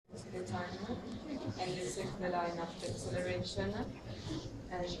and this is the line of the acceleration.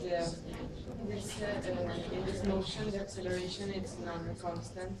 And in this motion, the acceleration is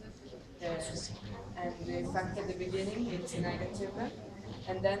non-constant, and the fact at the beginning it's negative,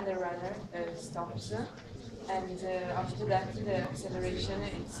 and then the runner stops, and after that the acceleration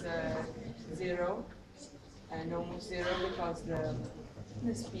is zero, and almost zero, because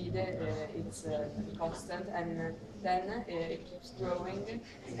the speed it's constant, and then it keeps growing,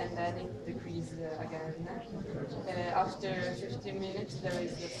 and then it decreases again. After 15 minutes there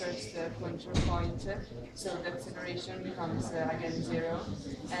is the first control point, so the acceleration becomes again zero,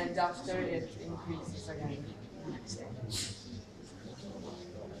 and after it increases again.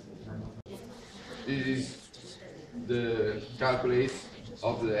 This is the calculate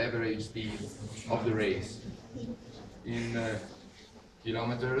of the average speed of the race in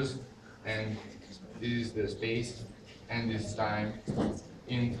kilometers, and this is the space, and this time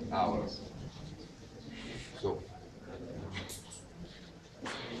in hours. So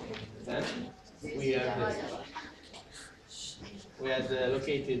then we have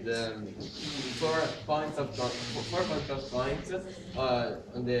located 4 points of control points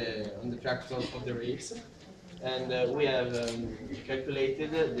on the track of the race, and we have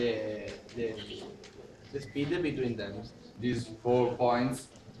calculated the speed between them. these 4 points,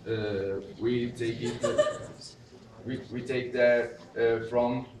 we take there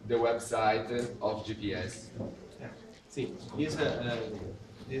from the website of GPS. Yeah. See, these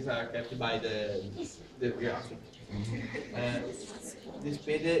are kept by the graphic. The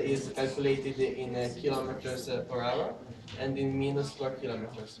speed is calculated in kilometers per hour and in minutes per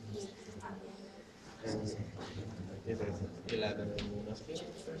kilometers. And this is 11 minus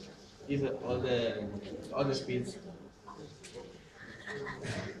kilometers. These are all the speeds.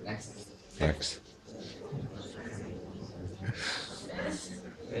 Next. Next.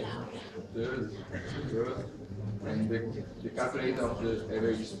 Third, and the calculator of the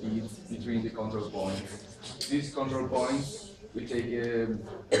average speed between the control points. These control points we take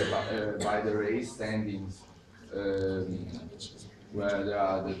by the race standings, where there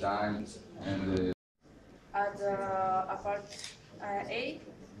are the times and the. At part A,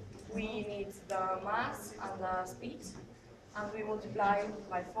 we need the mass and the speed, and we multiply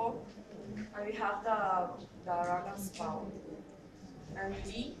by 4, and we have the runner's power. And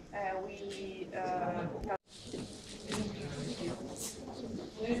B, we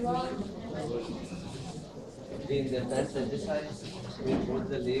in the first exercise, we put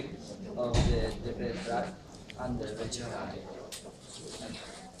the legs of the different track and the regional.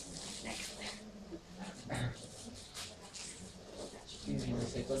 In the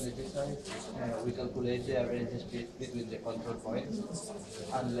second exercise, we calculate the average speed between the control points,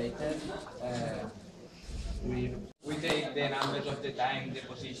 and later we take the numbers of the time, the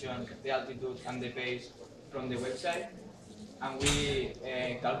position, the altitude, and the pace from the website, and we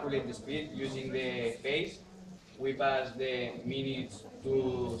calculate the speed using the pace. We pass the minutes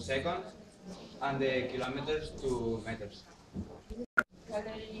to seconds and the kilometers to meters.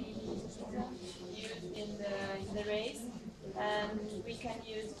 calorie used in the race, and we can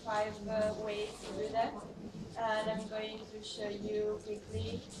use 5 ways to do that. And I'm going to show you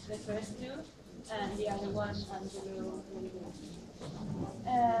quickly the first 2, and the other one Angelo will do.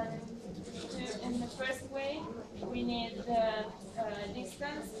 In the first way, we need the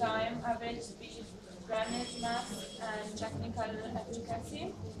distance, time, average speed, runner's mass, and technical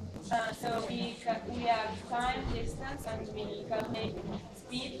efficacy. So we have time, distance, and we calculate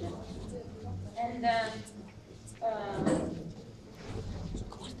speed, and then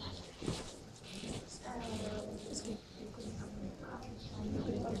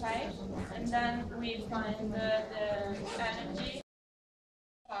okay, and then we find the energy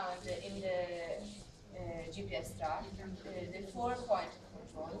found in the GPS track, the 4 point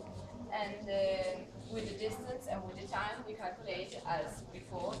control, and with the distance and with the time we calculate as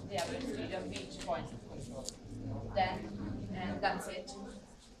before the average speed of each point of control. Then, and that's it.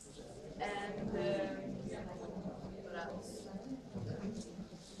 And what else?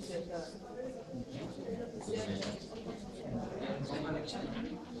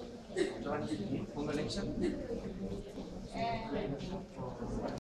 Home election?